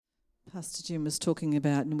Pastor Jim was talking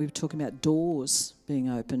about, and we were talking about doors being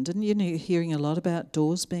opened. And you're hearing a lot about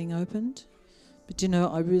doors being opened. But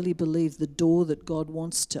I really believe the door that God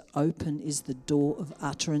wants to open is the door of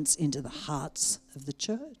utterance into the hearts of the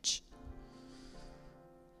church.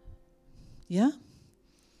 Yeah?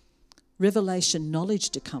 Revelation knowledge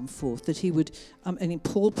to come forth, that he would, and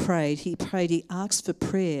Paul prayed, he asked for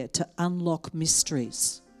prayer to unlock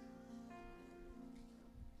mysteries.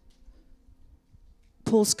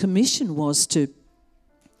 Paul's commission was to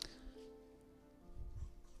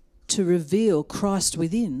reveal Christ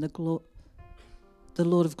within, the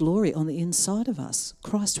Lord of glory on the inside of us.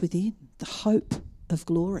 Christ within, the hope of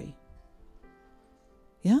glory.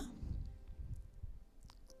 Yeah?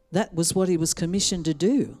 That was what he was commissioned to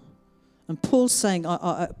do. And Paul's saying,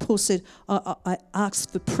 Paul said, I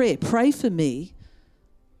asked for prayer. Pray for me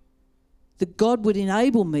that God would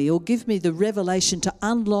enable me or give me the revelation to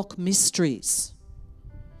unlock mysteries.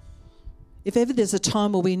 If ever there's a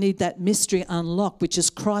time where we need that mystery unlocked, which is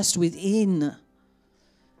Christ within,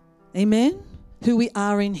 amen, who we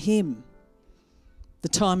are in him, the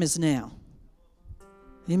time is now.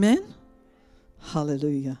 Amen?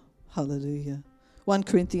 Hallelujah, hallelujah. 1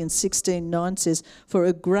 Corinthians 16:9 says,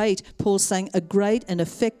 Paul's saying, a great and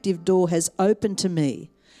effective door has opened to me,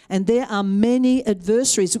 and there are many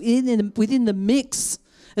adversaries. Within the mix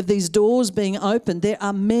of these doors being opened, there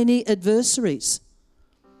are many adversaries.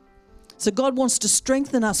 So God wants to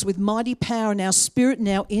strengthen us with mighty power in our spirit and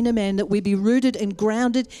our inner man, that we be rooted and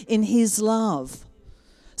grounded in his love,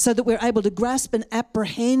 so that we're able to grasp and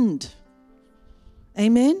apprehend,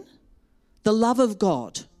 amen, the love of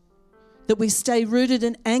God, that we stay rooted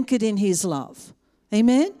and anchored in his love,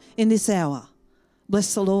 amen, in this hour.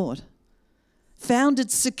 Bless the Lord.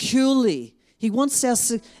 Founded securely. He wants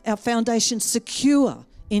our foundation secure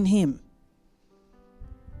in him.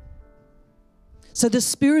 So the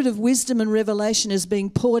spirit of wisdom and revelation is being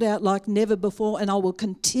poured out like never before, and I will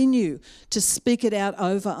continue to speak it out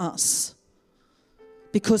over us,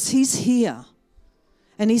 because he's here,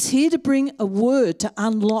 and he's here to bring a word to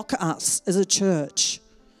unlock us as a church,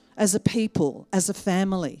 as a people, as a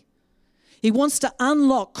family. He wants to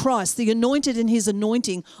unlock Christ, the anointed, and his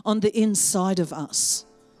anointing on the inside of us.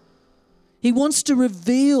 He wants to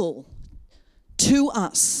reveal to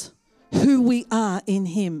us who we are in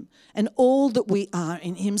him and all that we are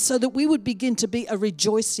in him, so that we would begin to be a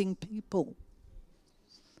rejoicing people.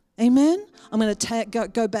 Amen? I'm going to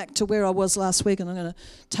go back to where I was last week, and I'm going to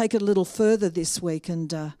take it a little further this week.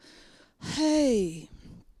 And I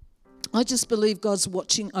just believe God's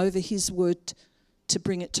watching over his word to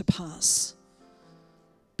bring it to pass.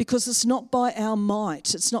 Because it's not by our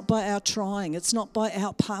might, it's not by our trying, it's not by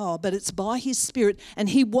our power, but it's by his Spirit. And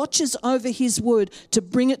he watches over his word to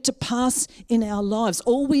bring it to pass in our lives.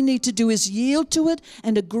 All we need to do is yield to it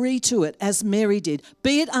and agree to it, as Mary did.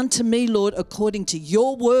 Be it unto me, Lord, according to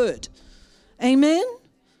your word. Amen?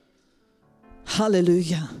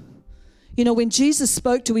 Hallelujah. When Jesus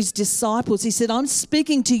spoke to his disciples, he said, I'm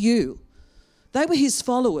speaking to you. They were his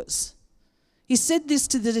followers. He said this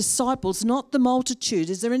to the disciples, not the multitude.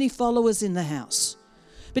 Is there any followers in the house?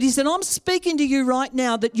 But he said, I'm speaking to you right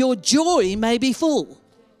now that your joy may be full.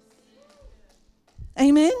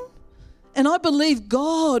 Amen? And I believe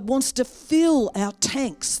God wants to fill our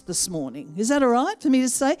tanks this morning. Is that all right for me to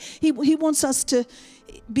say? He wants us to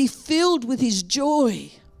be filled with his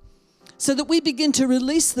joy, so that we begin to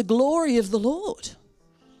release the glory of the Lord.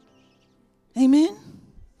 Amen?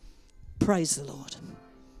 Praise the Lord.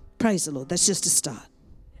 Praise the Lord. That's just a start.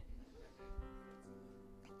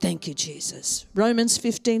 Thank you, Jesus. Romans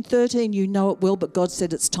 15:13, you know it well, but God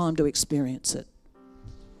said it's time to experience it.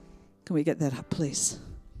 Can we get that up, please?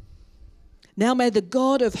 Now may the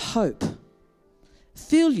God of hope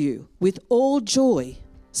fill you with all joy.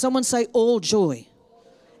 Someone say all joy.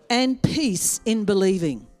 And peace in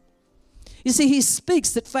believing. You see, he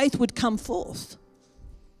speaks that faith would come forth,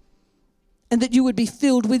 and that you would be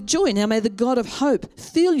filled with joy. Now may the God of hope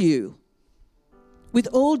fill you with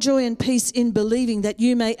all joy and peace in believing, that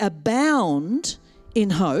you may abound in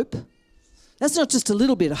hope. That's not just a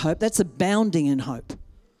little bit of hope, that's abounding in hope.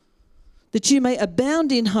 That you may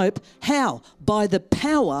abound in hope. How? By the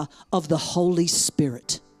power of the Holy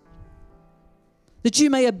Spirit. That you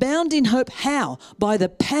may abound in hope. How? By the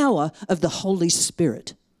power of the Holy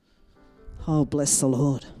Spirit. Oh, bless the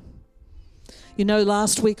Lord.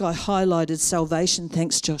 Last week I highlighted salvation.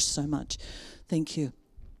 Thanks, Josh, so much. Thank you.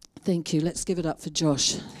 Thank you. Let's give it up for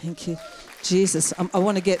Josh. Thank you. Jesus, I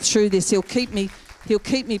want to get through this. He'll keep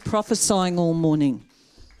me prophesying all morning.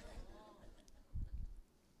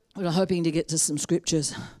 But I'm hoping to get to some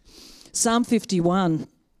scriptures. Psalm 51.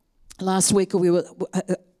 Last week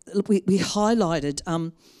we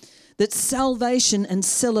highlighted that salvation and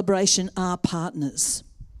celebration are partners.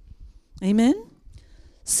 Amen?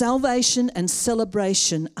 Salvation and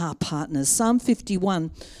celebration are partners. Psalm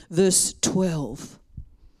 51, verse 12.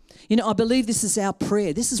 You know, I believe this is our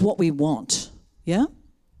prayer. This is what we want. Yeah?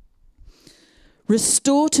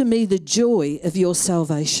 Restore to me the joy of your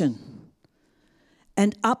salvation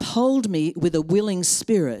and uphold me with a willing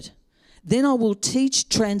spirit. Then I will teach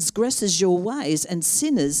transgressors your ways, and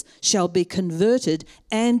sinners shall be converted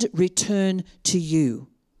and return to you.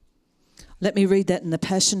 Let me read that in the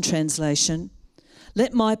Passion Translation.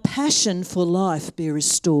 Let my passion for life be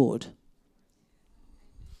restored.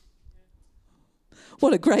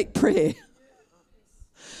 What a great prayer.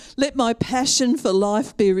 Let my passion for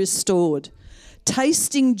life be restored,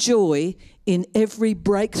 tasting joy in every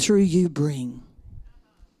breakthrough you bring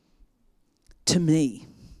to me.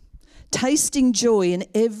 Tasting joy in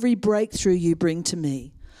every breakthrough you bring to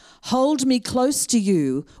me. Hold me close to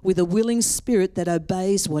you with a willing spirit that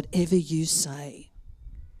obeys whatever you say.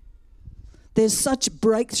 There's such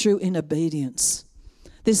breakthrough in obedience.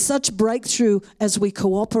 There's such breakthrough as we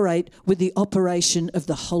cooperate with the operation of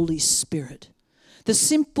the Holy Spirit. The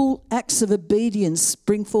simple acts of obedience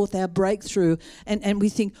bring forth our breakthrough, and we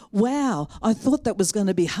think, wow, I thought that was going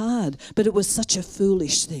to be hard, but it was such a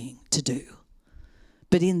foolish thing to do.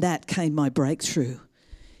 But in that came my breakthrough.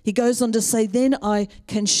 He goes on to say, then I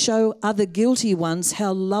can show other guilty ones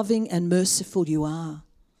how loving and merciful you are.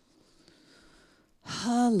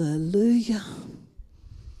 Hallelujah.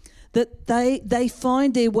 That they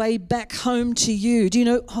find their way back home to you. Do you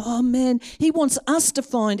know, oh man, he wants us to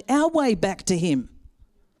find our way back to him.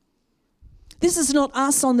 This is not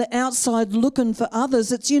us on the outside looking for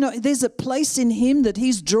others. It's, you know, there's a place in him that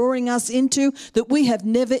he's drawing us into that we have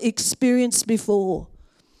never experienced before.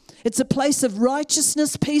 It's a place of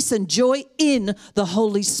righteousness, peace, and joy in the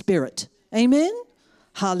Holy Spirit. Amen?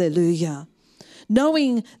 Hallelujah.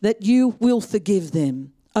 Knowing that you will forgive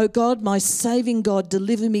them. O God, my saving God,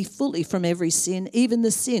 deliver me fully from every sin, even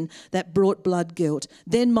the sin that brought blood guilt.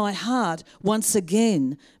 Then my heart once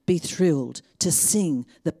again be thrilled to sing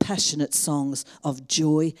the passionate songs of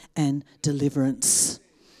joy and deliverance.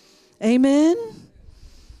 Amen?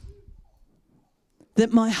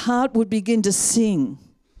 That my heart would begin to sing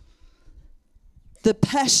the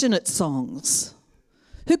passionate songs.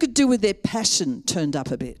 Who could do with their passion turned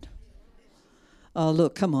up a bit? Oh,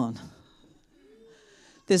 look, come on.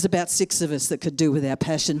 There's about 6 of us that could do with our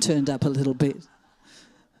passion turned up a little bit.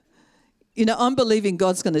 You know, I'm believing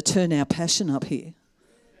God's going to turn our passion up here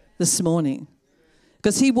this morning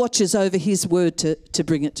because he watches over his word to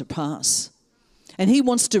bring it to pass. And he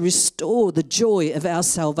wants to restore the joy of our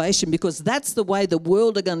salvation because that's the way the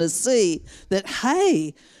world are going to see that,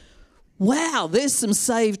 hey, wow, there's some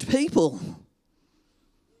saved people.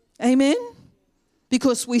 Amen?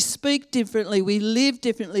 Because we speak differently, we live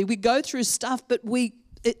differently, we go through stuff, but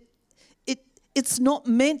it's not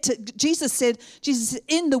meant to. Jesus said,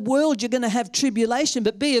 in the world you're going to have tribulation,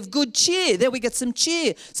 but be of good cheer. There we get some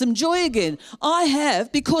cheer, some joy again. I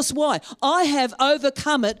have, because why? I have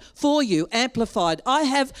overcome it for you, amplified. I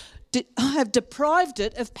have deprived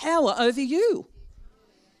it of power over you.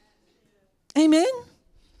 Amen?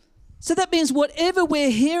 So that means whatever we're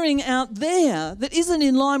hearing out there that isn't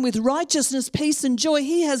in line with righteousness, peace and joy,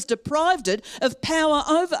 he has deprived it of power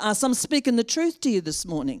over us. I'm speaking the truth to you this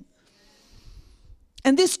morning.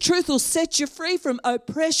 And this truth will set you free from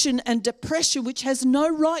oppression and depression, which has no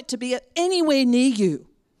right to be anywhere near you.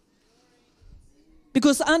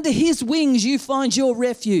 Because under his wings you find your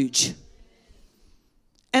refuge.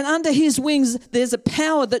 And under his wings there's a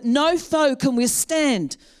power that no foe can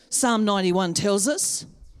withstand, Psalm 91 tells us.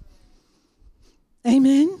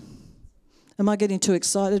 Amen. Am I getting too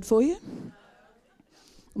excited for you?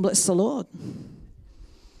 Bless the Lord.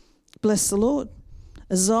 Bless the Lord.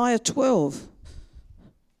 Isaiah 12,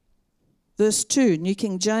 verse 2, New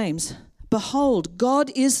King James. Behold,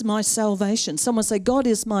 God is my salvation. Someone say, God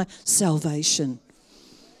is my salvation.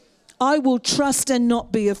 I will trust and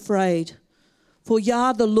not be afraid. For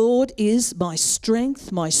Yah, the Lord, is my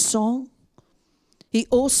strength, my song. He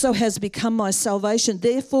also has become my salvation.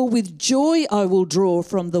 Therefore, with joy I will draw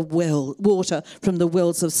from the water from the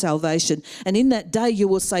wells of salvation. And in that day you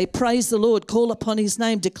will say, praise the Lord, call upon his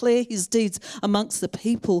name, declare his deeds amongst the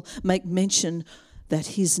people, make mention that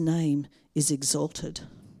his name is exalted.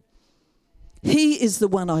 He is the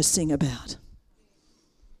one I sing about.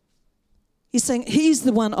 He's saying, he's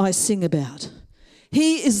the one I sing about.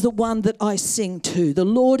 He is the one that I sing to. The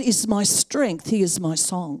Lord is my strength. He is my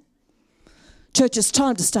song. Church, it's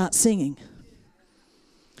time to start singing.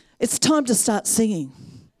 It's time to start singing.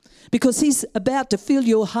 because he's about to fill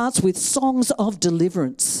your hearts with songs of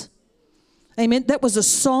deliverance. Amen. That was a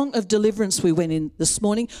song of deliverance we went in this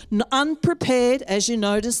morning. Unprepared, as you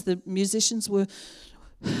noticed, the musicians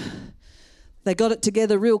they got it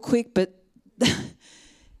together real quick, but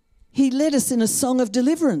he led us in a song of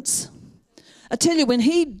deliverance. I tell you, when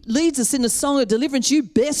he leads us in a song of deliverance, you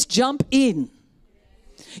best jump in.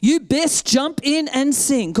 You best jump in and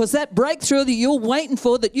sing, because that breakthrough that you're waiting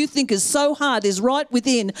for, that you think is so hard, is right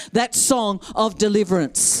within that song of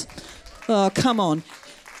deliverance. Oh, come on.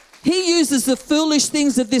 He uses the foolish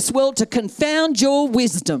things of this world to confound your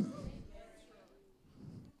wisdom.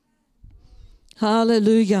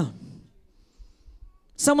 Hallelujah.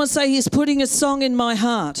 Someone say, he's putting a song in my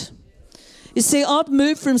heart. You see, I've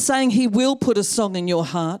moved from saying he will put a song in your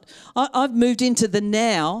heart. I've moved into the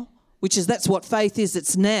now, that's what faith is,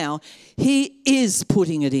 it's now. He is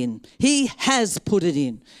putting it in. He has put it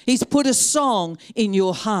in. He's put a song in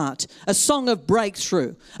your heart, a song of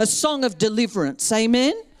breakthrough, a song of deliverance.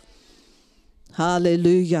 Amen?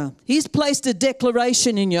 Hallelujah. He's placed a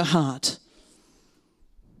declaration in your heart.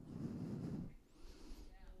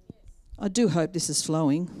 I do hope this is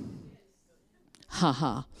flowing. Ha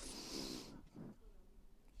ha.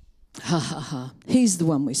 Ha ha ha. He's the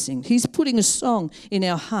one we sing. He's putting a song in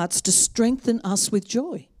our hearts to strengthen us with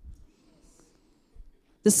joy.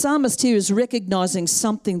 The psalmist here is recognizing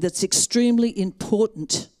something that's extremely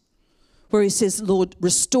important, where he says, Lord,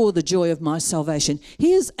 restore the joy of my salvation.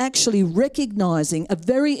 He is actually recognizing a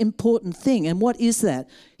very important thing. And what is that?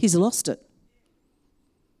 He's lost it.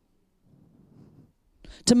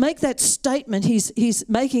 To make that statement, he's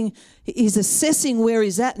assessing where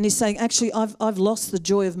he's at, and he's saying, actually, I've lost the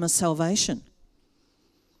joy of my salvation.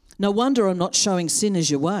 No wonder I'm not showing sin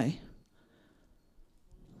as your way.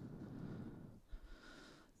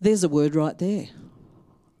 There's a word right there.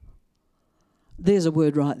 There's a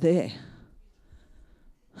word right there.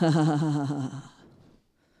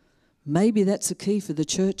 Maybe that's the key for the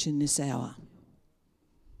church in this hour.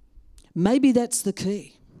 Maybe that's the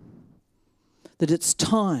key. That it's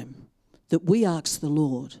time that we ask the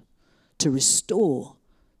Lord to restore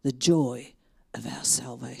the joy of our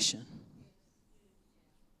salvation.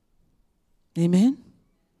 Amen?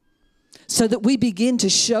 So that we begin to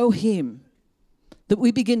show him, that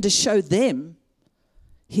we begin to show them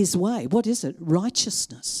his way. What is it?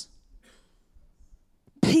 Righteousness,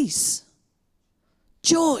 peace,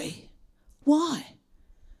 joy. Why?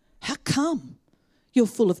 How come you're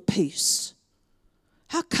full of peace?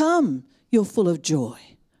 How come you're full of joy?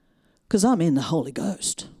 Because I'm in the Holy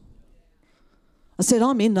Ghost. I said,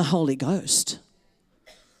 I'm in the Holy Ghost.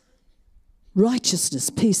 Righteousness,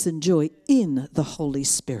 peace and joy in the Holy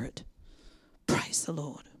Spirit. Praise the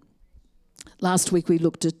Lord. Last week we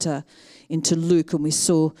looked at into Luke, and we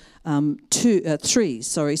saw three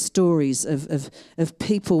stories of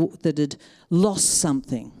people that had lost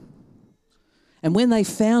something. And when they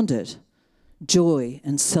found it, joy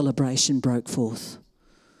and celebration broke forth.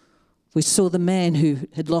 We saw the man who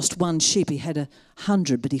had lost one sheep. He had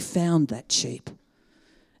 100, but he found that sheep.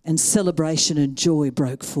 And celebration and joy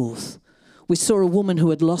broke forth. We saw a woman who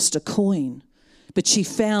had lost a coin, but she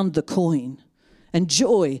found the coin. And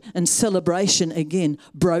joy and celebration again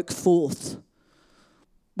broke forth.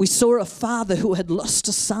 We saw a father who had lost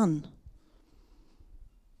a son,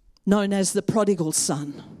 known as the prodigal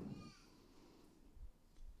son.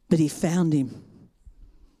 But he found him.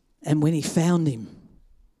 And when he found him,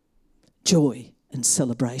 joy and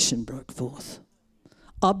celebration broke forth.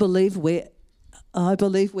 I believe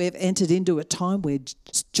we've entered into a time where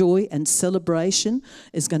joy and celebration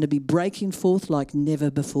is going to be breaking forth like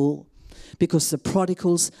never before, because the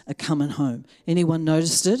prodigals are coming home. Anyone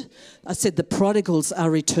noticed it? I said the prodigals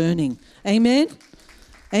are returning. Amen?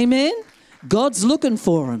 Amen? God's looking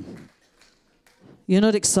for them. You're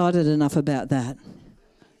not excited enough about that?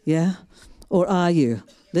 Yeah? Or are you?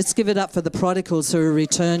 Let's give it up for the prodigals who are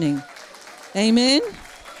returning. Amen?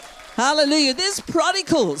 Hallelujah. There's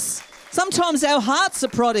prodigals. Sometimes our hearts are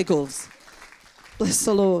prodigals. Bless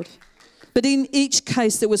the Lord. But in each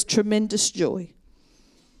case, there was tremendous joy.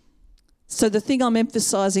 So the thing I'm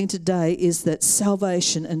emphasising today is that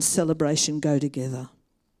salvation and celebration go together.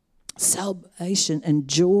 Salvation and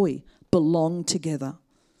joy belong together.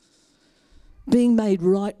 Being made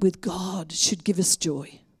right with God should give us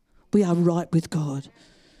joy. We are right with God.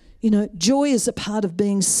 You know, joy is a part of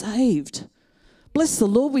being saved. Bless the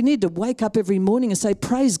Lord, we need to wake up every morning and say,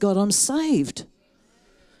 praise God, I'm saved.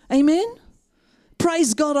 Amen?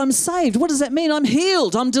 Praise God, I'm saved. What does that mean? I'm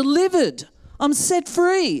healed, I'm delivered, I'm set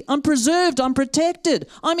free, I'm preserved, I'm protected,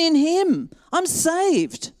 I'm in Him, I'm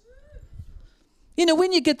saved. You know,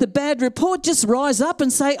 when you get the bad report, just rise up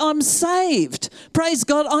and say, I'm saved. Praise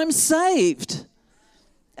God, I'm saved.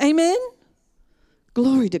 Amen?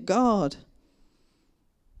 Glory to God.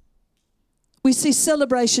 We see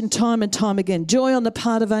celebration time and time again. Joy on the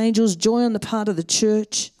part of angels, joy on the part of the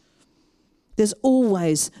church. There's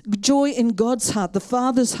always joy in God's heart, the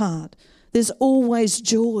Father's heart. There's always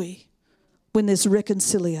joy when there's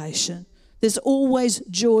reconciliation. There's always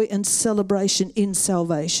joy and celebration in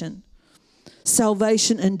salvation.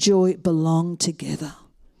 Salvation and joy belong together.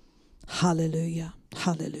 Hallelujah.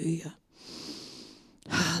 Hallelujah.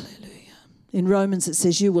 Hallelujah. In Romans it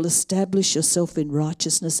says, you will establish yourself in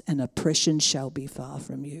righteousness and oppression shall be far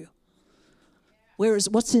from you. Whereas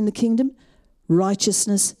what's in the kingdom?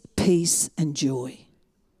 Righteousness, peace and joy.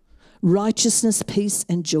 Righteousness, peace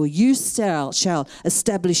and joy. You shall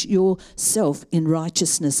establish yourself in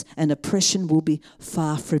righteousness and oppression will be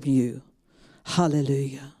far from you.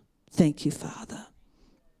 Hallelujah. Thank you, Father.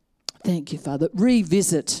 Thank you, Father.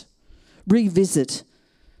 Revisit when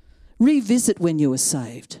you were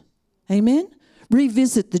saved. Amen?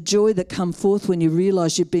 Revisit the joy that come forth when you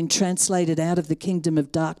realise you've been translated out of the kingdom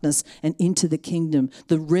of darkness and into the kingdom,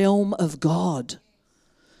 the realm of God.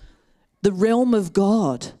 The realm of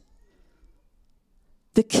God.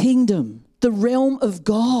 The kingdom, the realm of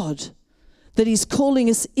God that He's calling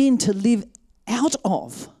us in to live out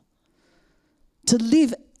of, to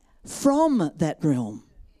live from that realm,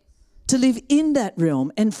 to live in that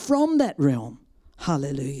realm and from that realm.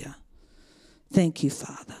 Hallelujah. Thank you,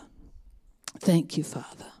 Father. Thank you,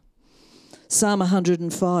 Father. Psalm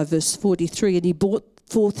 105, verse 43, and He brought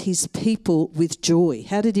forth His people with joy.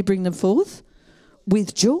 How did He bring them forth?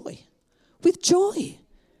 With joy. With joy.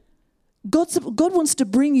 God wants to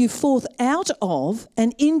bring you forth out of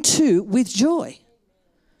and into with joy.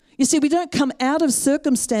 You see, we don't come out of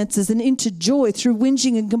circumstances and into joy through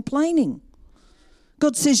whinging and complaining.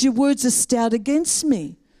 God says, your words are stout against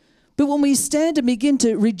me. But when we stand and begin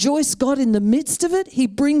to rejoice God in the midst of it, He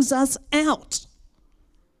brings us out.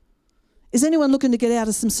 Is anyone looking to get out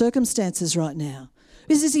of some circumstances right now?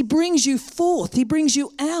 He says He brings you forth. He brings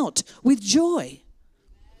you out with joy.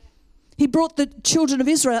 He brought the children of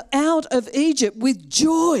Israel out of Egypt with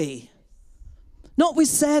joy, not with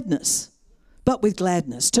sadness, but with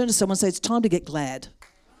gladness. Turn to someone and say, it's time to get glad.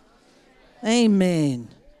 Amen.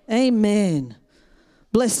 Amen.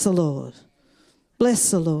 Bless the Lord.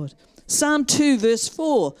 Bless the Lord. Psalm 2 verse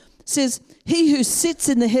 4 says, he who sits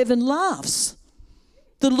in the heaven laughs.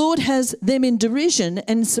 The Lord has them in derision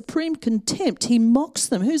and in supreme contempt. He mocks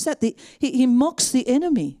them. Who's that? He mocks the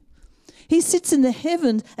enemy. He sits in the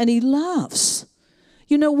heaven and He laughs.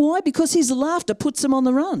 You know why? Because His laughter puts them on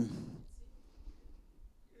the run.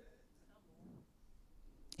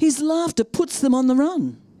 His laughter puts them on the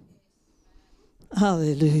run.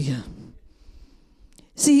 Hallelujah.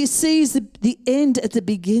 See, He sees the end at the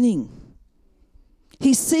beginning.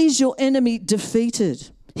 He sees your enemy defeated.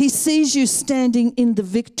 He sees you standing in the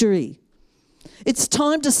victory. It's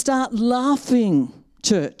time to start laughing,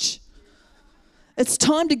 church. It's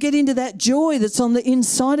time to get into that joy that's on the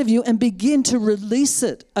inside of you and begin to release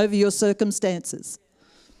it over your circumstances.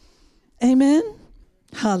 Amen?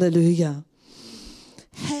 Hallelujah.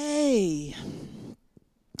 Hey,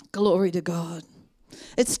 glory to God.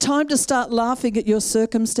 It's time to start laughing at your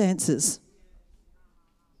circumstances.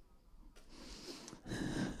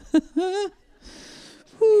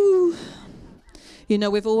 Woo. You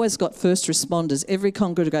know, we've always got first responders. Every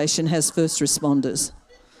congregation has first responders.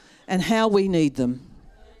 And how we need them.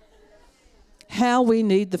 How we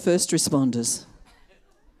need the first responders.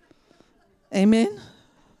 Amen?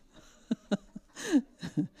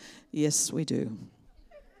 Yes, we do.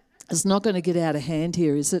 It's not going to get out of hand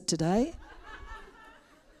here, is it, today?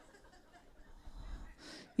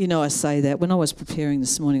 You know, I say that. When I was preparing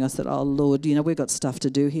this morning, I thought, oh, Lord, you know, we've got stuff to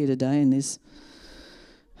do here today, and this.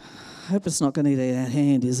 I hope it's not going to get out of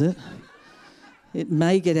hand, is it? It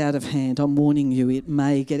may get out of hand. I'm warning you, it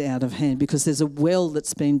may get out of hand because there's a well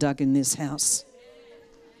that's been dug in this house.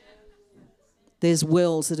 There's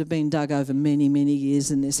wells that have been dug over many, many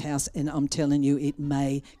years in this house, and I'm telling you, it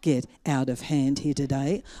may get out of hand here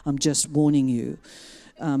today. I'm just warning you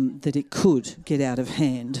that it could get out of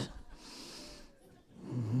hand.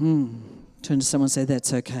 Turn to someone and say,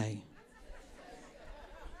 that's okay.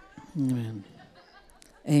 Amen.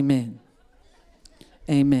 Amen.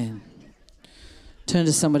 Amen. Turn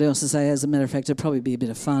to somebody else and say, as a matter of fact, it'll probably be a bit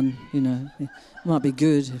of fun, you know. It might be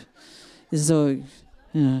good. It's all, you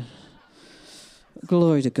know,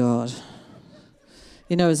 glory to God.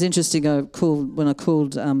 You know, it was interesting, when I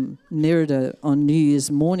called Nerida on New Year's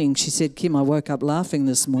morning, she said, Kim, I woke up laughing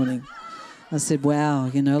this morning. I said, wow,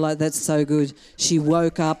 like that's so good. She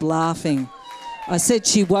woke up laughing. I said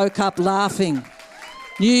she woke up laughing.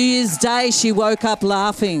 New Year's Day, she woke up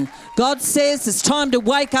laughing. God says it's time to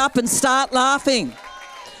wake up and start laughing.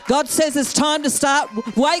 God says it's time to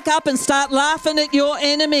wake up and start laughing at your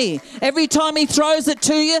enemy. Every time he throws it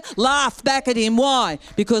to you, laugh back at him. Why?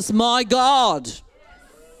 Because my God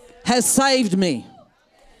has saved me.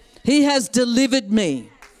 He has delivered me.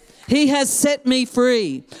 He has set me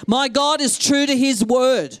free. My God is true to his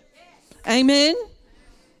word. Amen?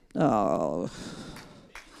 Oh.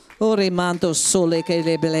 It's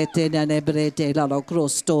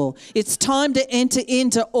time to enter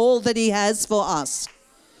into all that he has for us.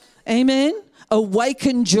 Amen?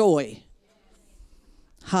 Awaken joy.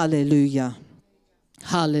 Hallelujah.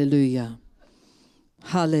 Hallelujah.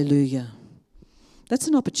 Hallelujah. That's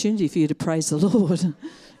an opportunity for you to praise the Lord.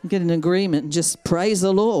 Get an agreement and just praise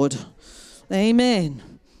the Lord. Amen.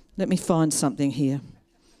 Let me find something here.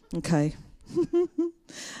 Okay.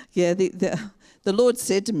 Yeah, the Lord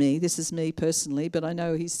said to me, this is me personally, but I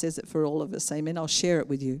know he says it for all of us. Amen. I'll share it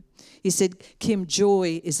with you. He said, Kim,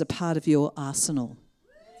 joy is a part of your arsenal.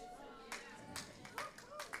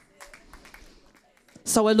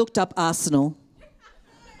 So I looked up arsenal.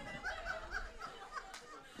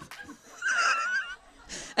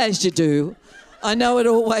 As you do. I know it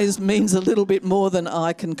always means a little bit more than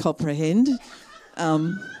I can comprehend.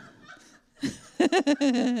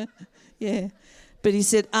 Yeah. But he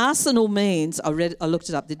said arsenal means, I looked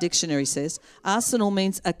it up, the dictionary says, arsenal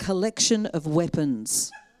means a collection of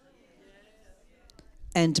weapons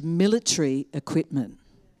and military equipment.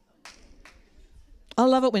 I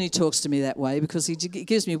love it when he talks to me that way because he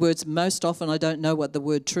gives me words most often I don't know what the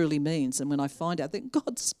word truly means. And when I find out, I think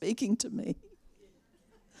God's speaking to me.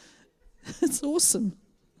 It's awesome.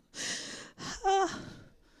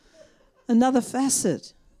 Another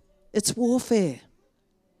facet. It's warfare.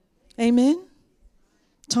 Amen?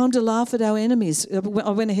 Time to laugh at our enemies. I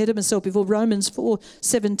went ahead of myself before. Romans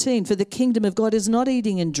 4:17. For the kingdom of God is not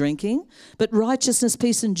eating and drinking, but righteousness,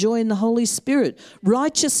 peace and joy in the Holy Spirit.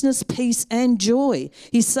 Righteousness, peace and joy.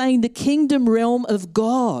 He's saying the kingdom realm of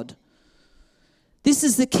God. This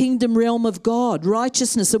is the kingdom realm of God,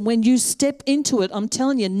 righteousness. And when you step into it, I'm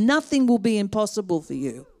telling you, nothing will be impossible for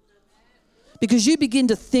you. Because you begin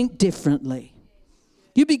to think differently.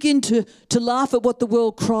 You begin to laugh at what the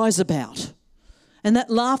world cries about. And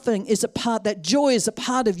that laughing is that joy is a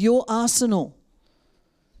part of your arsenal,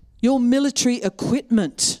 your military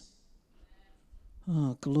equipment.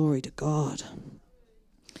 Oh, glory to God.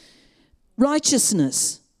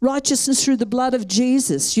 Righteousness through the blood of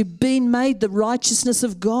Jesus. You've been made the righteousness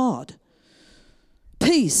of God.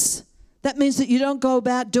 Peace, that means that you don't go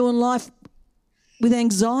about doing life with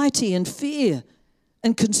anxiety and fear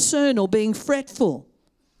and concern or being fretful.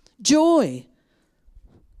 Joy.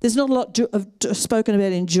 There's not a lot spoken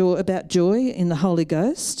about joy in the Holy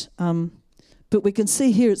Ghost, but we can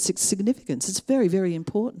see here its significance. It's very, very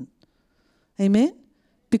important. Amen?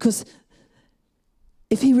 Because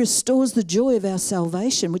if he restores the joy of our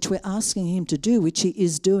salvation, which we're asking him to do, which he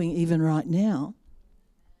is doing even right now,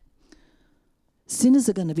 sinners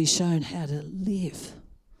are going to be shown how to live.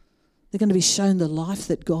 They're going to be shown the life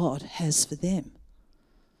that God has for them.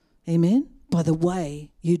 Amen? By the way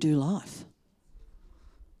you do life.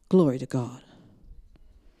 Glory to God.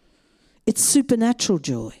 It's supernatural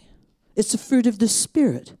joy. It's a fruit of the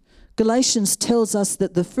Spirit. Galatians tells us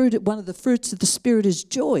that one of the fruits of the Spirit is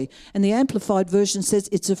joy. And the Amplified Version says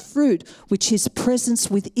it's a fruit which his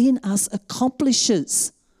presence within us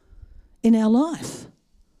accomplishes in our life.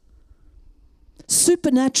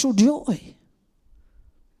 Supernatural joy.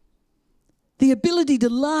 The ability to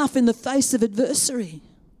laugh in the face of adversity.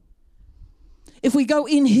 If we go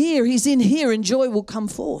in here, he's in here and joy will come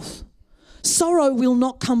forth. Sorrow will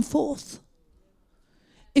not come forth.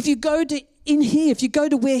 If you go to in here, if you go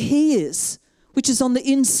to where he is, which is on the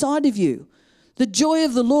inside of you, the joy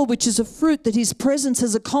of the Lord, which is a fruit that his presence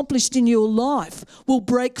has accomplished in your life, will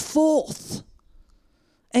break forth.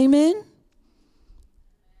 Amen?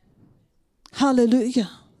 Hallelujah.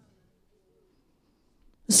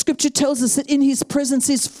 The scripture tells us that in his presence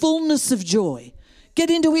is fullness of joy. Get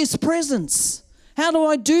into his presence. How do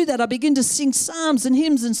I do that? I begin to sing psalms and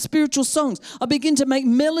hymns and spiritual songs. I begin to make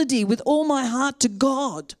melody with all my heart to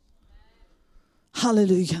God.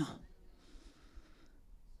 Hallelujah.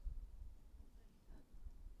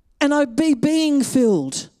 And I be being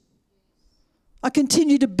filled. I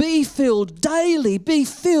continue to be filled daily, be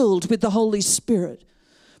filled with the Holy Spirit.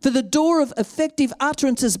 For the door of effective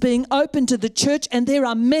utterance is being opened to the church, and there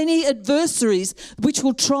are many adversaries which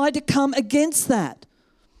will try to come against that.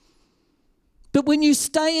 But when you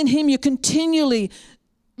stay in him, you're continually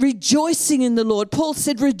rejoicing in the Lord. Paul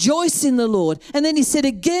said, rejoice in the Lord. And then he said,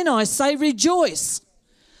 again, I say rejoice.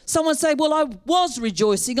 Someone say, well, I was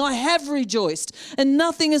rejoicing. I have rejoiced and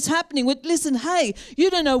nothing is happening. Well, listen, hey, you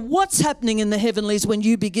don't know what's happening in the heavenlies when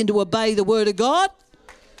you begin to obey the word of God.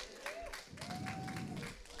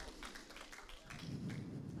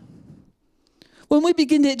 When we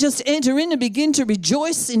begin to just enter in and begin to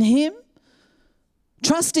rejoice in him,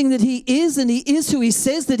 trusting that he is and he is who he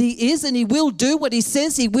says that he is and he will do what he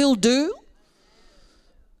says he will do.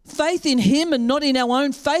 Faith in him and not in our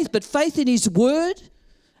own faith, but faith in his word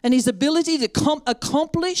and his ability to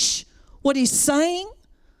accomplish what he's saying.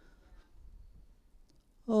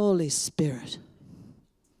 Holy Spirit.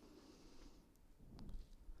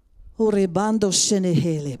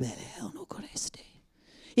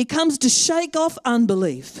 He comes to shake off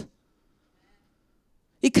unbelief.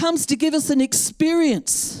 He comes to give us an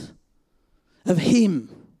experience of him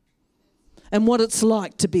and what it's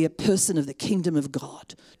like to be a person of the kingdom of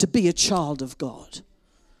God, to be a child of God.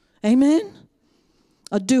 Amen?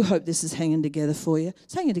 I do hope this is hanging together for you.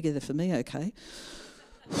 It's hanging together for me, okay?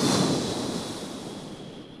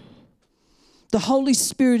 The Holy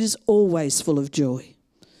Spirit is always full of joy.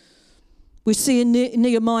 We see in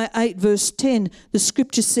Nehemiah 8 verse 10, the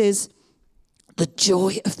scripture says, the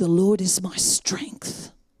joy of the Lord is my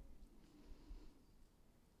strength.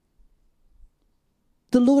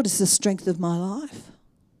 The Lord is the strength of my life.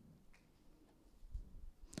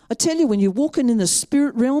 I tell you, when you're walking in the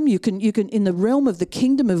spirit realm, you can in the realm of the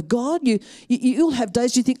kingdom of God, you'll have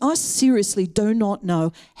days you think, I seriously do not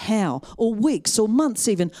know how, or weeks or months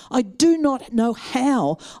even, I do not know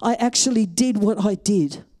how I actually did what I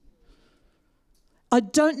did. I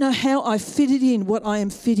don't know how I fitted in what I am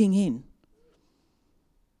fitting in.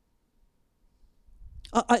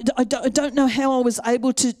 I don't know how I was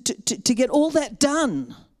able to get all that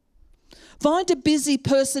done. Find a busy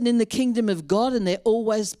person in the kingdom of God and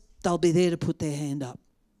they'll be there to put their hand up.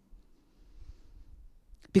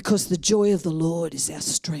 Because the joy of the Lord is our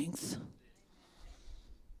strength.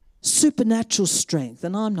 Supernatural strength.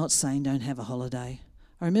 And I'm not saying don't have a holiday.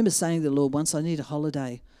 I remember saying to the Lord once, I need a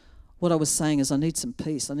holiday. What I was saying is I need some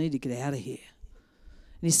peace. I need to get out of here.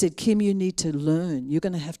 And he said, Kim, you need to learn. You're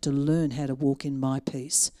going to have to learn how to walk in my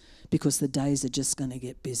peace because the days are just going to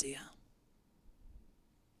get busier.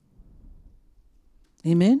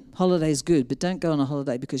 Amen? Holiday's good, but don't go on a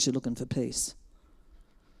holiday because you're looking for peace.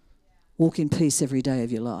 Walk in peace every day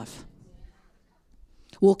of your life.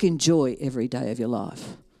 Walk in joy every day of your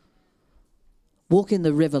life. Walk in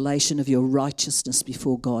the revelation of your righteousness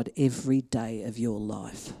before God every day of your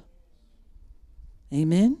life.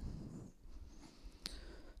 Amen?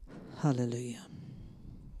 Hallelujah.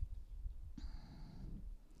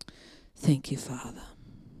 Thank you, Father.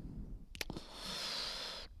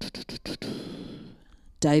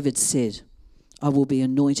 David said, I will be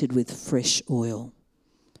anointed with fresh oil.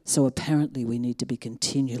 So apparently we need to be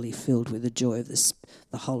continually filled with the joy of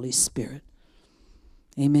the Holy Spirit.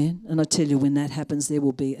 Amen? And I tell you, when that happens, there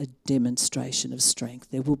will be a demonstration of strength.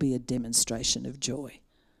 There will be a demonstration of joy.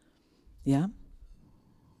 Yeah?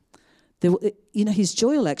 His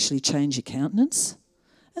joy will actually change your countenance.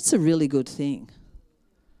 That's a really good thing.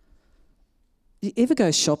 You ever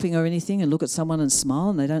go shopping or anything and look at someone and smile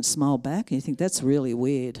and they don't smile back and you think that's really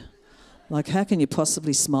weird? Like, how can you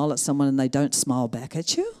possibly smile at someone and they don't smile back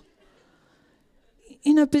at you?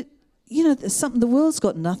 There's something, the world's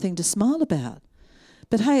got nothing to smile about.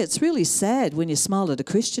 But hey, it's really sad when you smile at a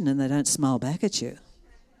Christian and they don't smile back at you.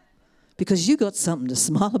 Because you got something to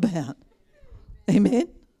smile about. Amen?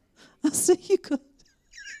 I see you got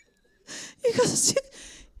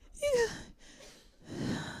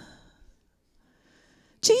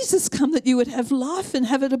Jesus come that you would have life and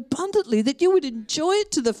have it abundantly, that you would enjoy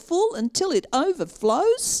it to the full until it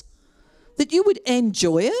overflows, that you would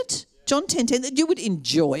enjoy it. John 10:10, that you would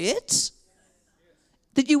enjoy it,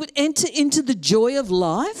 that you would enter into the joy of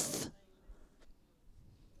life.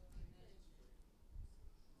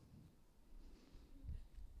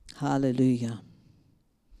 Hallelujah.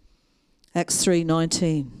 Acts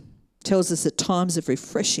 3:19 tells us that times of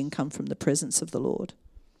refreshing come from the presence of the Lord.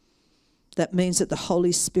 That means that the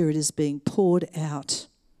Holy Spirit is being poured out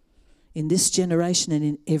in this generation and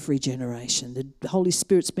in every generation. The Holy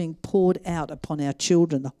Spirit's being poured out upon our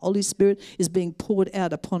children. The Holy Spirit is being poured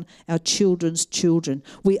out upon our children's children.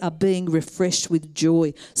 We are being refreshed with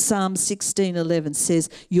joy. Psalm 16:11 says,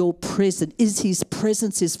 "Your presence is His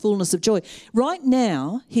presence is fullness of joy." Right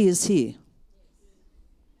now, He is here.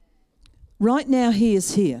 Right now, He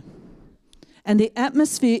is here. And the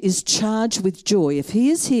atmosphere is charged with joy. If He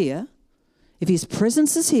is here, if His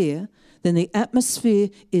presence is here, then the atmosphere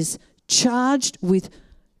is charged with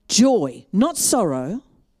joy, not sorrow,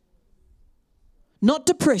 not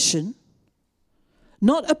depression,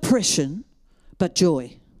 not oppression, but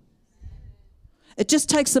joy. It just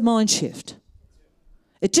takes a mind shift.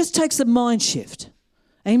 It just takes a mind shift.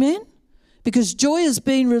 Amen? Because joy has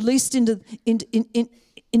been released into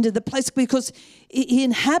the place because he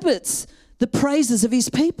inhabits the praises of his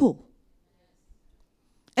people.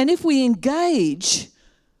 And if we engage,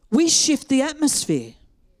 we shift the atmosphere.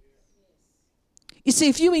 You see,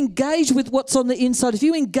 if you engage with what's on the inside, if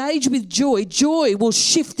you engage with joy, joy will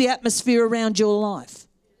shift the atmosphere around your life.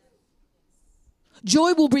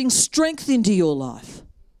 Joy will bring strength into your life.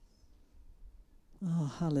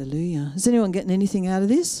 Oh, hallelujah. Is anyone getting anything out of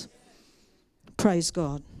this? Praise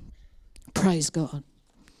God. Praise God.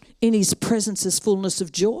 In his presence is fullness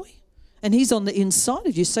of joy, and he's on the inside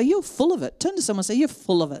of you. So you're full of it. Turn to someone and say, you're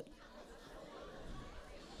full of it.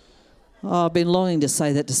 Oh, I've been longing to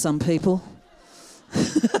say that to some people.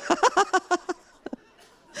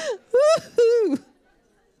 Woo-hoo.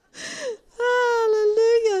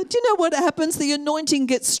 Hallelujah. Do you know what happens? The anointing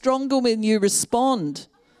gets stronger when you respond.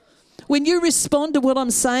 When you respond to what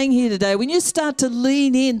I'm saying here today, when you start to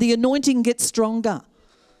lean in, the anointing gets stronger.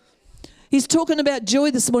 He's talking about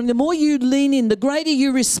joy this morning. The more you lean in, the greater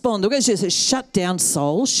you respond. The Lord says, shut down,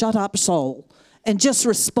 soul. Shut up, soul. And just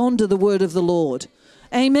respond to the word of the Lord.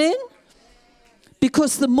 Amen?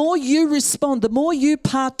 Because the more you respond, the more you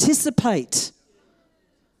participate.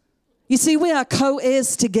 You see, we are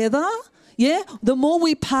co-heirs together. Yeah? The more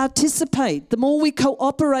we participate, the more we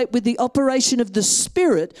cooperate with the operation of the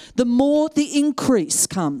Spirit, the more the increase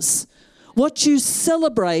comes. What you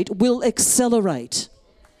celebrate will accelerate.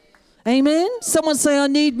 Amen? Someone say, I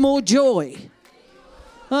need more joy.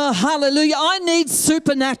 Oh, hallelujah. I need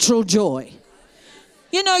supernatural joy.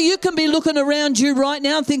 You know, you can be looking around you right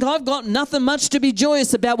now and think, I've got nothing much to be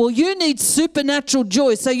joyous about. Well, you need supernatural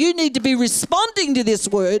joy. So you need to be responding to this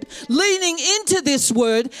word, leaning into this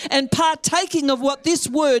word, and partaking of what this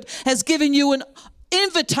word has given you an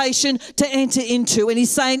invitation to enter into. And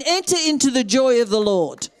he's saying, enter into the joy of the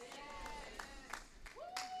Lord.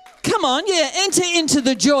 Come on, enter into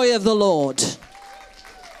the joy of the Lord.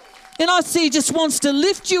 And I see he just wants to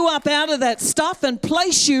lift you up out of that stuff and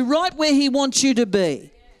place you right where he wants you to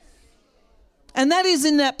be. And that is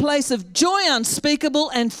in that place of joy unspeakable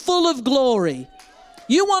and full of glory.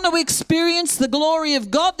 You want to experience the glory of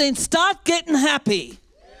God, then start getting happy.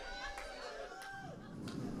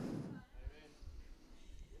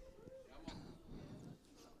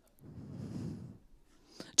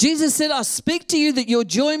 Jesus said, I speak to you that your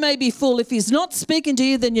joy may be full. If he's not speaking to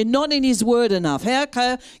you, then you're not in his word enough.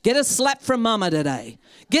 Okay, get a slap from mama today.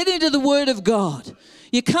 Get into the word of God.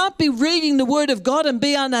 You can't be reading the word of God and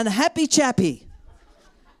be an unhappy chappy.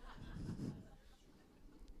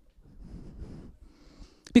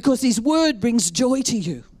 Because his word brings joy to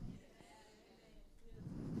you.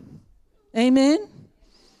 Amen?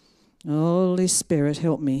 Holy Spirit,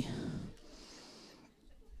 help me.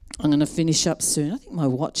 I'm going to finish up soon. I think my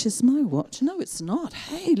watch is my watch. No, it's not.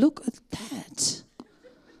 Hey, look at that.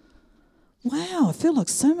 Wow, I feel like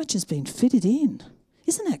so much has been fitted in.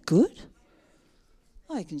 Isn't that good?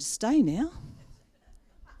 Oh, you can just stay now.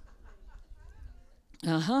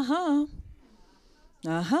 Ha-ha-ha.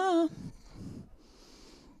 Ha-ha.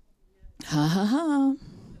 Ha-ha-ha.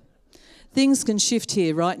 Things can shift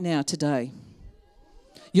here right now today.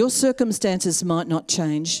 Your circumstances might not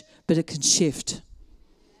change, but it can shift.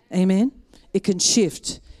 Amen? It can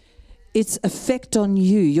shift. Its effect on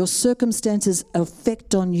you, your circumstances'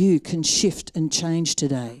 effect on you can shift and change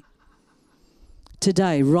today.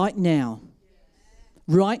 Today, right now.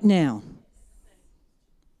 Right now.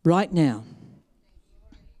 Right now.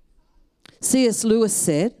 C.S. Lewis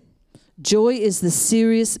said, joy is the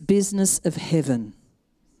serious business of heaven.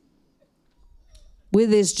 Where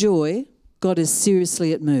there's joy, God is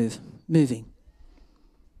seriously at moving.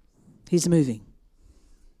 He's moving.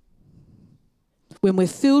 When we're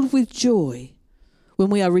filled with joy,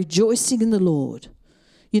 when we are rejoicing in the Lord,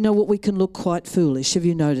 you know what, we can look quite foolish. Have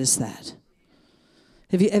you noticed that?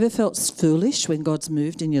 Have you ever felt foolish when God's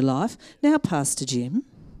moved in your life? Now, Pastor Jim,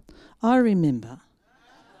 I remember.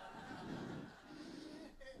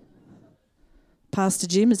 Pastor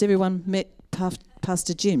Jim, has everyone met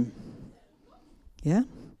Pastor Jim? Yeah?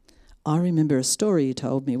 I remember a story he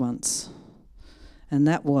told me once. And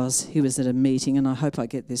that was, he was at a meeting, and I hope I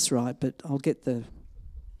get this right, but I'll get the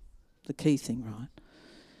key thing right.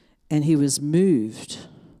 And he was moved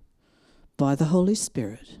by the Holy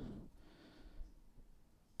Spirit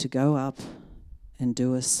to go up and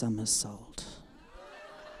do a somersault.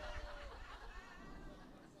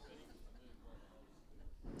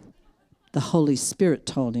 The Holy Spirit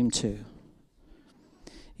told him to.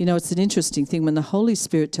 You know, it's an interesting thing. When the Holy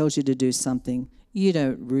Spirit tells you to do something, you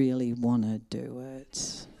don't really want to do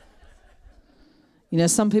it. You know,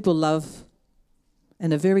 some people love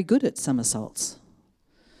and are very good at somersaults.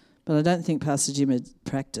 But I don't think Pastor Jim had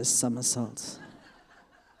practiced somersaults.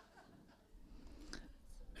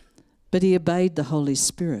 But he obeyed the Holy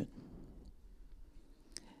Spirit.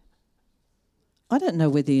 I don't know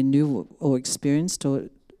whether he knew or experienced or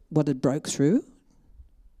what had broke through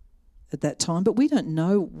at that time, but we don't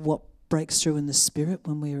know what breaks through in the Spirit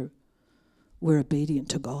when we're obedient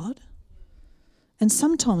to God. And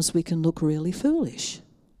sometimes we can look really foolish.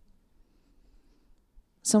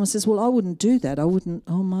 Someone says, well, I wouldn't do that. I wouldn't,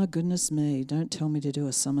 oh my goodness me, don't tell me to do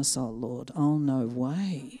a somersault, Lord. Oh, no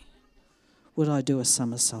way would I do a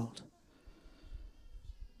somersault.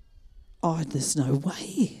 Oh, there's no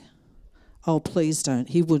way. Oh, please don't.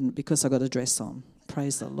 He wouldn't because I got a dress on.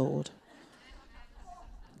 Praise the Lord.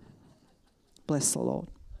 Bless the Lord.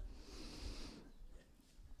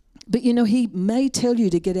 But you know, he may tell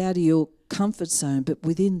you to get out of your comfort zone, but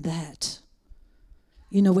within that,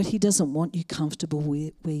 you know what? He doesn't want you comfortable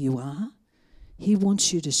where you are. He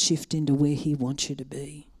wants you to shift into where he wants you to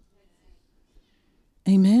be.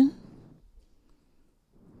 Amen?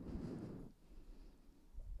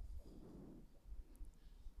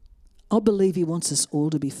 I believe he wants us all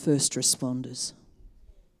to be first responders.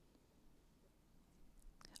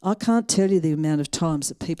 I can't tell you the amount of times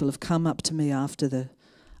that people have come up to me after the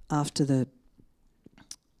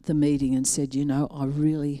meeting and said, you know, I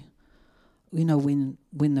really, you know, when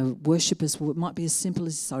the worshippers, it might be as simple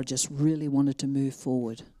as this, I just really wanted to move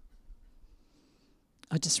forward.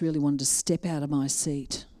 I just really wanted to step out of my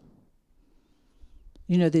seat.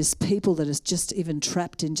 You know, there's people that are just even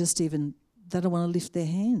trapped in they don't want to lift their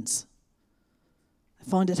hands. They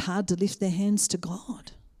find it hard to lift their hands to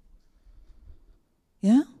God.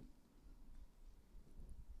 Yeah?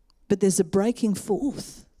 But there's a breaking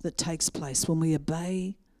forth that takes place when we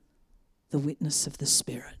obey the witness of the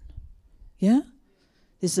Spirit. Yeah?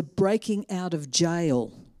 There's a breaking out of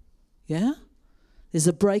jail. Yeah? There's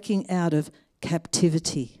a breaking out of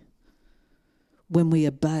captivity when we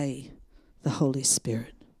obey the Holy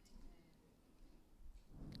Spirit.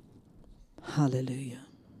 Hallelujah.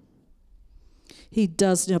 He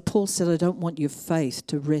does. Now, Paul said, I don't want your faith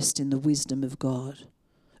to rest in the wisdom of God,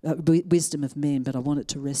 wisdom of men, but I want it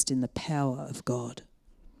to rest in the power of God.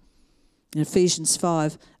 In Ephesians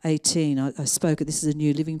 5:18, I spoke it. This is a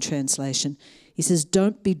New Living Translation. He says,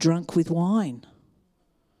 don't be drunk with wine.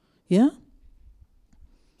 Yeah?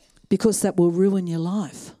 Because that will ruin your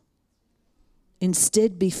life.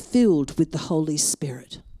 Instead, be filled with the Holy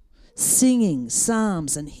Spirit, singing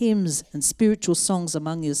psalms and hymns and spiritual songs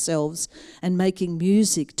among yourselves and making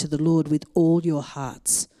music to the Lord with all your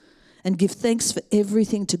hearts. And give thanks for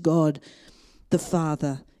everything to God the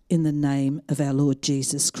Father in the name of our Lord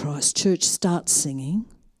Jesus Christ. Church, start singing.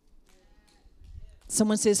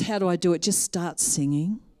 Someone says, how do I do it? Just start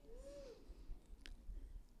singing.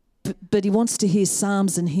 But he wants to hear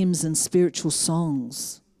psalms and hymns and spiritual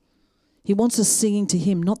songs. He wants us singing to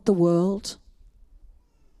him, not the world.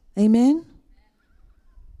 Amen?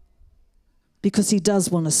 Because he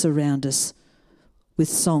does want to surround us with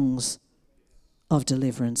songs of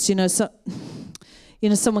deliverance. You know,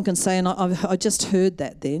 someone can say, and I just heard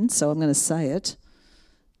that then, so I'm going to say it.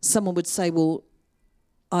 Someone would say, well,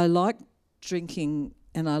 I like drinking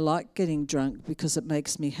and I like getting drunk because it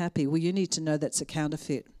makes me happy. Well, you need to know that's a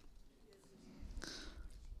counterfeit.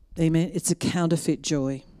 Amen? It's a counterfeit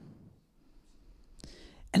joy.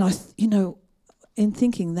 And in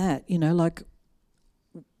thinking that, like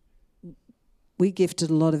we gifted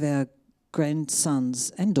a lot of our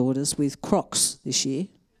grandsons and daughters with Crocs this year.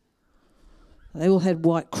 They all had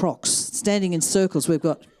white Crocs. Standing in circles, we've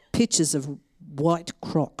got pictures of white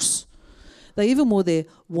Crocs. They even wore their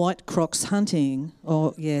white Crocs hunting.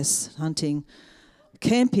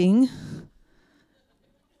 Camping.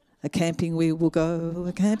 A camping we will go,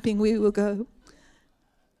 a camping we will go.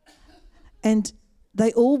 And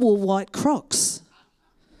they all wore white Crocs.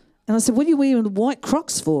 And I said, what are you wearing white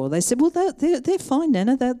Crocs for? They said, well, they're fine,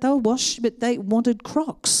 Nana. They'll wash, but they wanted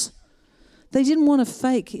Crocs. They didn't want a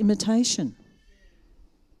fake imitation.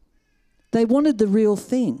 They wanted the real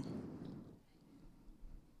thing.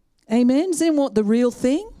 Amen? Does anyone want the real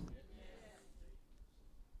thing?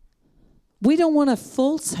 We don't want a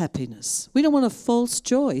false happiness. We don't want a false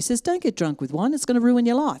joy. He says, don't get drunk with wine. It's going to ruin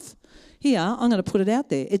your life. Here, I'm going to put it out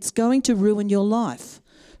there. It's going to ruin your life.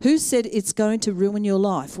 Who said it's going to ruin your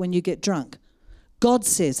life when you get drunk? God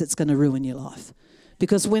says it's going to ruin your life.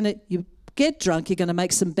 Because when you get drunk, you're going to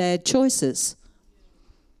make some bad choices.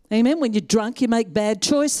 Amen. When you're drunk, you make bad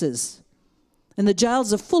choices. And the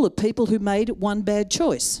jails are full of people who made one bad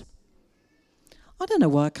choice. I don't know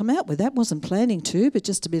why I come out with that. Wasn't planning to, but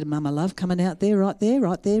just a bit of mama love coming out there, right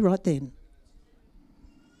then.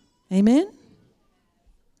 Amen.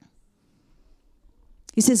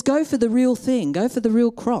 He says, go for the real thing. Go for the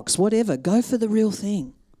real Crocs, whatever. Go for the real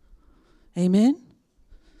thing. Amen.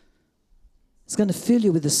 It's going to fill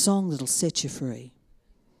you with a song that'll set you free,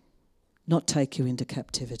 not take you into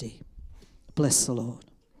captivity. Bless the Lord.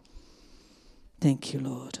 Thank you,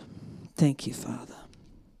 Lord. Thank you, Father.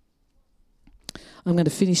 I'm going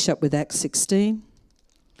to finish up with Acts 16,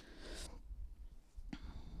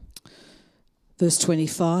 verse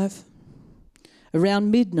 25.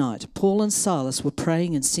 Around midnight, Paul and Silas were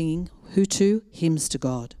praying and singing hymns to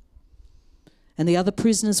God. And the other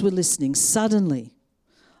prisoners were listening. Suddenly,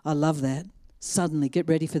 I love that. Suddenly, get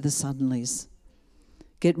ready for the suddenlies.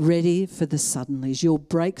 Get ready for the suddenlies. Your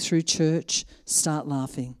breakthrough, church, start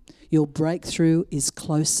laughing. Your breakthrough is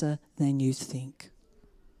closer than you think.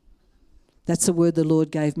 That's a word the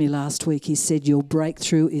Lord gave me last week. He said, your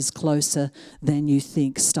breakthrough is closer than you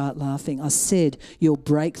think. Start laughing. I said, your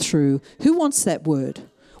breakthrough. Who wants that word?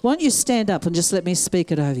 Why don't you stand up and just let me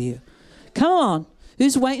speak it over you? Come on.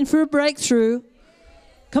 Who's waiting for a breakthrough?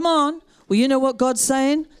 Come on. Well, you know what God's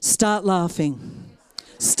saying? Start laughing.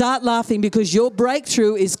 Start laughing because your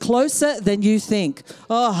breakthrough is closer than you think.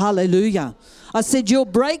 Oh, hallelujah. I said, your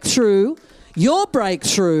breakthrough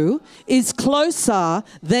is closer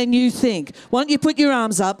than you think. Why don't you put your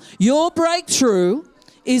arms up? Your breakthrough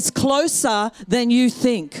is closer than you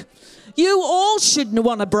think. You all should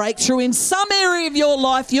want a breakthrough in some area of your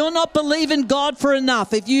life. You're not believing God for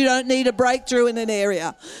enough if you don't need a breakthrough in an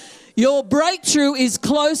area. Your breakthrough is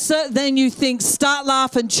closer than you think. Start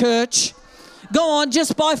laughing, church. Go on,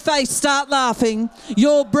 just by faith, start laughing.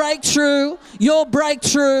 Your breakthrough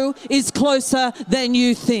is closer than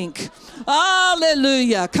you think.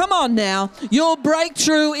 Hallelujah. Come on now. Your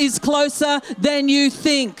breakthrough is closer than you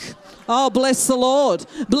think. Oh, bless the Lord.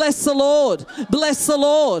 Bless the Lord. Bless the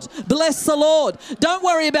Lord. Bless the Lord. Don't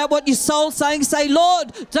worry about what your soul's saying. Say,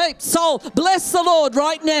 Lord, soul, bless the Lord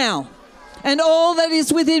right now. And all that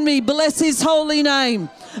is within me, bless his holy name.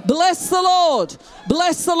 Bless the Lord.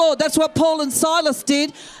 Bless the Lord. That's what Paul and Silas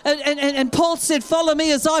did. And Paul said, follow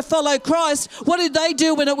me as I follow Christ. What did they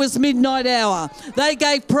do when it was midnight hour? They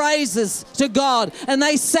gave praises to God and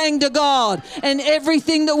they sang to God. And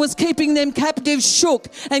everything that was keeping them captive shook.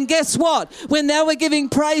 And guess what? When they were giving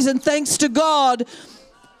praise and thanks to God,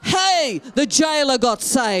 hey, the jailer got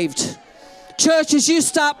saved. Church, as you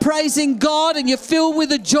start praising God and you're filled with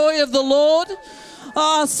the joy of the Lord,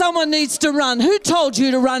 someone needs to run. Who told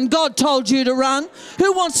you to run? God told you to run.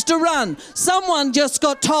 Who wants to run? Someone just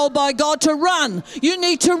got told by God to run. You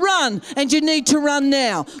need to run, and you need to run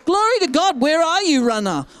now. Glory to God. Where are you,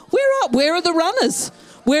 runner? Where are the runners?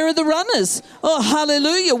 Where are the runners? Oh,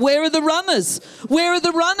 hallelujah. Where are the runners? Where are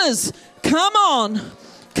the runners? Come on.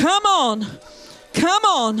 Come on. Come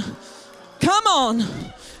on. Come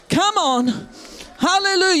on. Come on.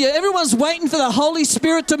 Hallelujah. Everyone's waiting for the Holy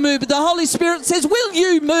Spirit to move. But the Holy Spirit says, will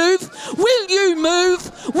you move? Will you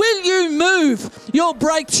move? Will you move? Your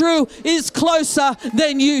breakthrough is closer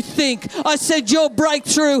than you think. I said your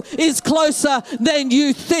breakthrough is closer than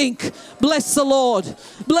you think. Bless the Lord.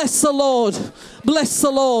 Bless the Lord. Bless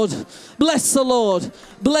the Lord. Bless the Lord.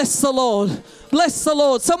 Bless the Lord. Bless the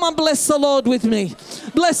Lord. Someone bless the Lord with me.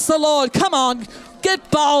 Bless the Lord. Come on.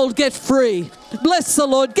 Get bold. Get free. Bless the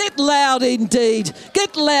Lord. Get loud indeed.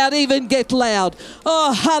 Get loud, even get loud.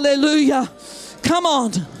 Oh, hallelujah. Come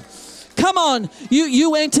on. Come on.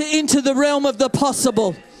 You enter into the realm of the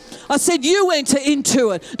possible. I said you enter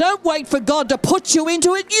into it. Don't wait for God to put you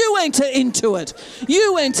into it. You enter into it.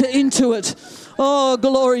 You enter into it. Oh,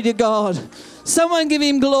 glory to God. Someone give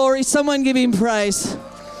him glory. Someone give him praise.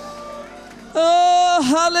 Oh,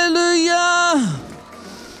 hallelujah.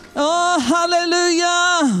 Oh,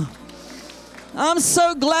 hallelujah. I'm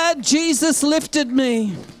so glad Jesus lifted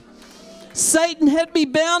me. Satan had me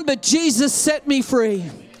bound, but Jesus set me free.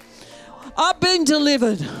 I've been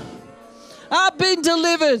delivered. I've been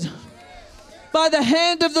delivered by the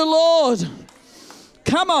hand of the Lord.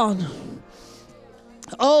 Come on.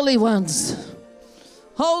 Holy ones.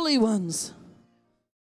 Holy ones.